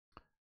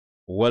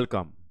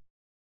Welcome.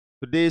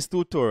 Today's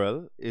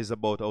tutorial is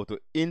about how to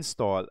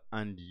install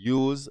and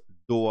use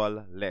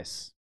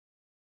Dualless.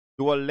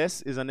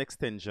 Dualless is an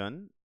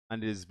extension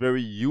and it is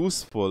very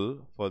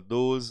useful for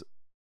those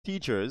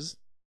teachers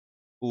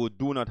who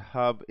do not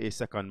have a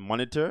second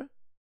monitor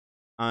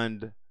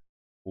and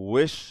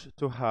wish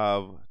to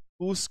have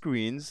two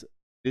screens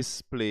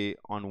display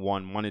on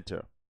one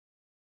monitor.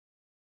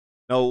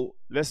 Now,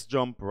 let's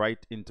jump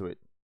right into it.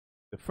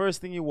 The first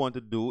thing you want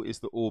to do is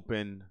to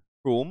open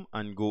Chrome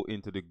and go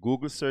into the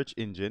Google search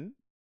engine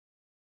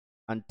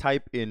and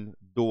type in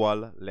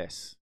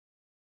Dualless.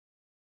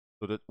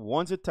 So that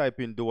once you type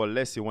in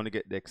Dualless, you want to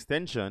get the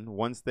extension.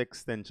 Once the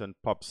extension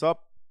pops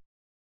up,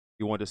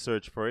 you want to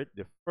search for it.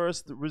 The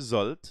first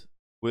result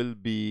will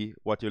be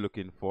what you're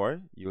looking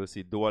for. You will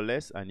see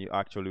Dualless and you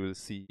actually will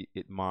see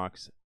it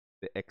marks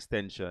the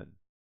extension.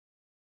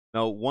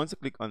 Now, once you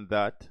click on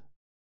that,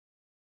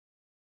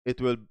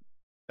 it will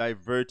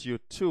divert you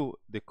to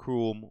the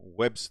Chrome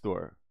Web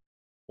Store.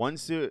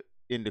 Once you're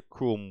in the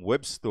Chrome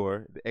Web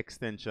Store, the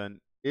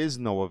extension is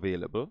now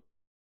available.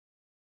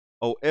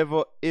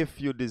 However,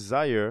 if you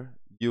desire,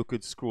 you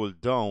could scroll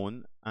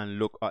down and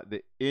look at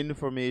the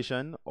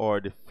information or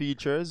the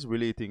features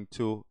relating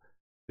to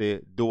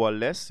the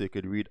Dualless. You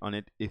could read on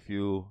it if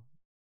you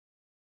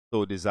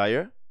so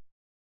desire.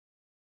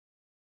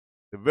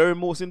 The very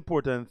most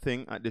important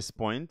thing at this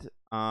point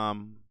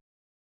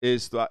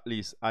is to at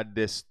least add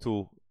this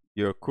to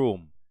your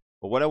Chrome.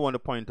 But what I want to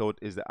point out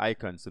is the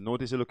icon. So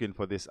notice you're looking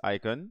for this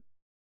icon.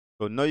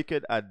 So now you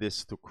can add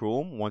this to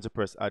Chrome. Once you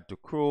press add to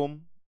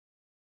Chrome,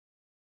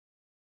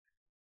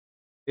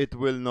 it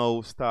will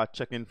now start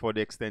checking for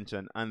the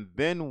extension. And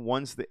then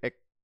once the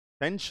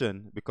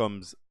extension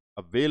becomes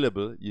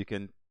available, you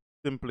can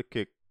simply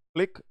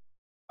click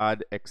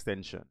add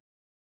extension.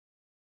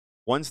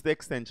 Once the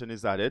extension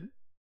is added,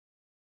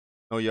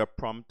 now your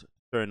prompt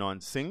turn on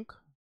sync.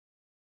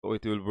 So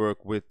it will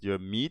work with your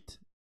Meet.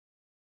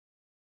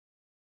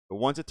 But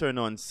once you turn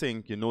on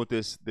sync, you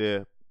notice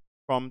the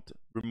prompt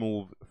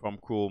remove from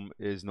Chrome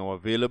is now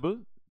available.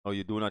 Now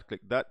you do not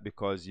click that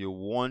because you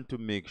want to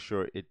make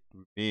sure it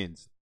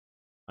remains,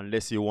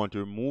 unless you want to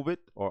remove it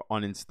or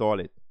uninstall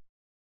it.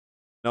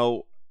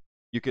 Now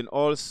you can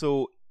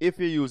also, if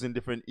you're using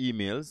different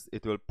emails,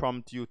 it will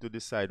prompt you to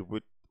decide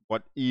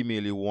what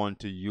email you want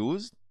to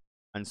use.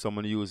 And so I'm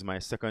going to use my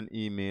second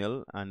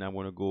email and I'm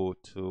going to go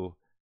to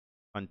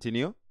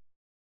continue.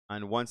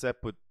 And once I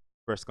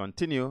press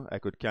continue, I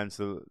could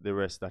cancel the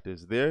rest that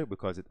is there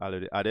because it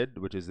already added,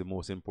 which is the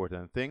most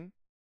important thing.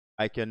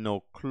 I can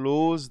now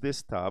close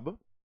this tab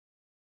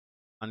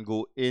and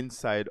go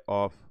inside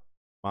of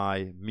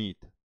my Meet.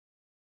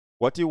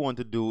 What you want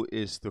to do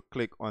is to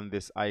click on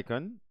this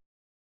icon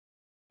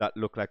that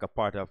look like a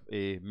part of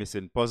a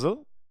missing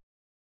puzzle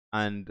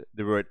and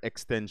the word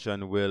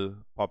extension will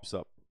pops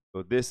up.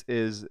 So this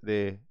is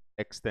the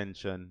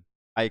extension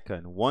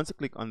icon. Once you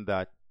click on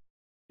that,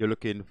 you're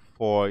looking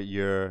for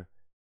your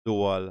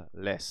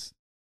Dualless.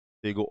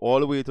 So you go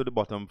all the way to the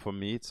bottom for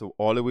me, so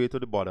all the way to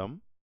the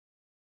bottom,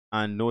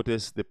 and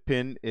notice the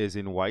pin is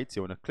in white. So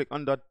you want to click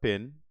on that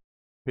pin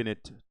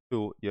it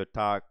to your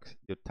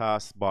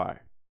task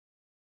bar.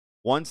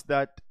 Once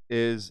that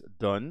is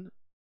done,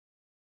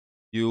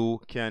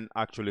 you can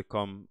actually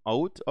come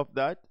out of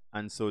that.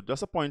 And so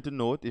just a point to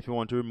note, if you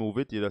want to remove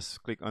it, you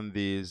just click on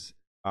these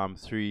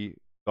three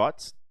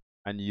dots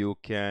and you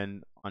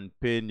can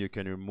unpin, you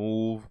can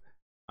remove,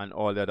 and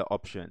all the other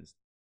options.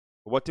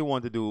 What you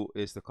want to do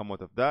is to come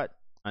out of that,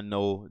 and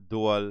now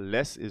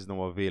Dualless is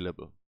now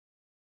available.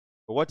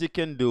 But what you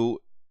can do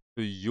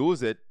to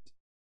use it,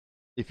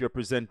 if you're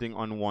presenting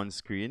on one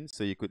screen,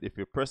 so you could, if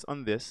you press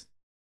on this,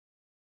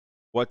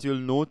 what you'll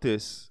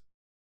notice,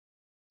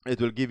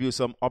 it will give you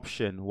some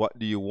option. What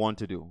do you want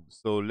to do?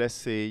 So let's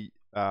say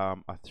a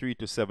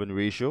 3:7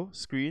 ratio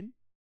screen.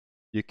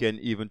 You can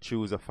even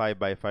choose a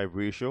 5:5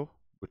 ratio,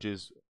 which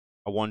is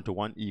a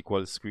 1:1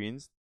 equal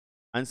screens.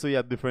 And so you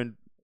have different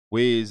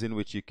ways in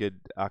which you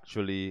could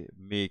actually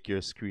make your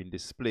screen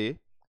display.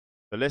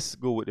 So let's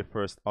go with the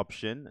first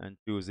option and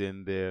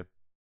choosing the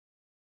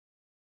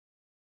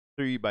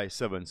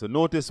 3:7. So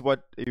notice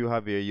what you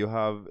have here. You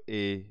have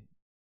a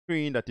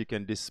screen that you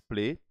can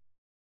display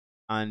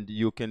and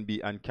you can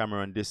be on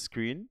camera on this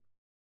screen.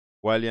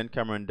 While you're on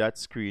camera on that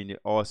screen, you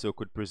also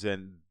could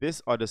present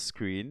this other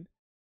screen,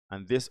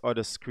 and this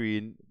other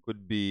screen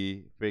could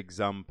be, for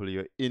example,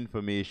 your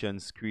information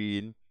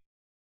screen.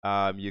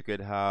 You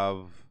could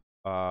have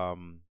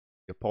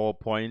your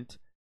PowerPoint,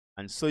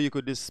 and so you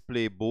could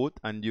display both,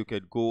 and you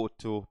could go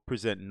to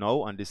present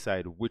now and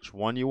decide which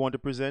one you want to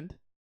present.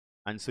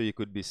 And so you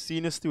could be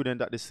seeing a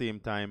student at the same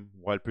time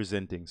while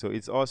presenting. So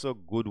it's also a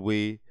good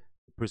way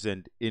to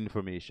present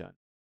information.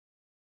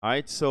 All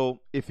right,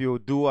 so if you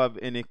do have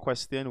any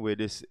question where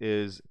this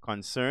is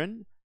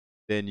concerned,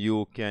 then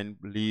you can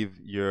leave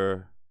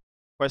your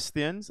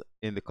questions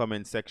in the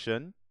comment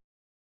section.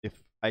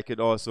 If I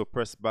could also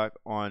press back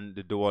on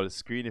the dual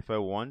screen if I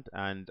want,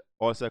 and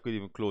also I could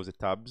even close the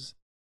tabs.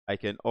 I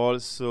can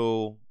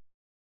also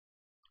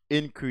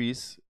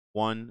increase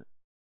one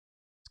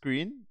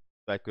screen.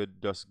 I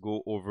could just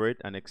go over it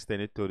and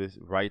extend it to the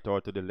right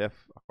or to the left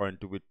according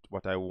to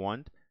what I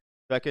want.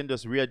 So I can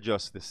just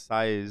readjust the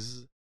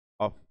size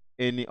of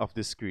any of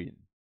the screen.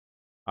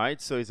 All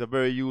right, so it's a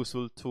very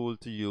useful tool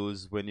to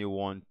use when you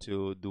want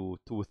to do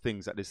two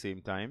things at the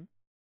same time.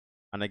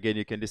 And again,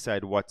 you can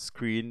decide what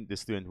screen the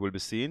student will be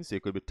seeing. So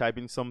you could be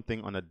typing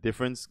something on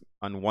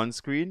on one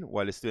screen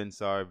while the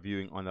students are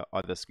viewing on the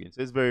other screen.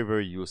 So it's very,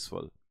 very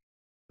useful.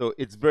 So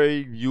it's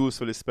very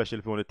useful, especially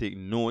if you want to take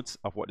notes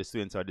of what the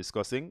students are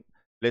discussing.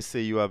 Let's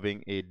say you're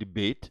having a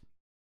debate.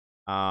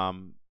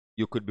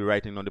 You could be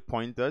writing on the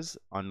pointers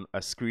on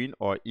a screen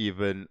or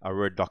even a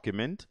Word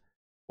document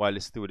while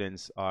the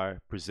students are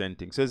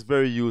presenting. So it's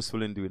very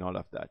useful in doing all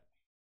of that.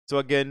 So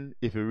again,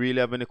 if you really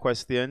have any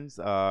questions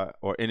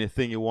or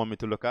anything you want me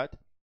to look at,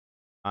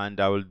 and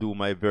I will do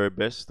my very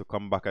best to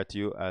come back at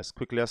you as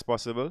quickly as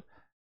possible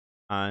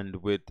and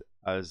with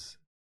as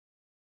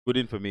good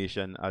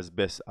information as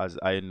best as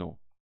I know.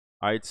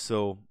 All right,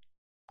 so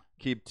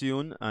keep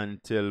tuned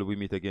until we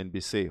meet again.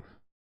 Be safe.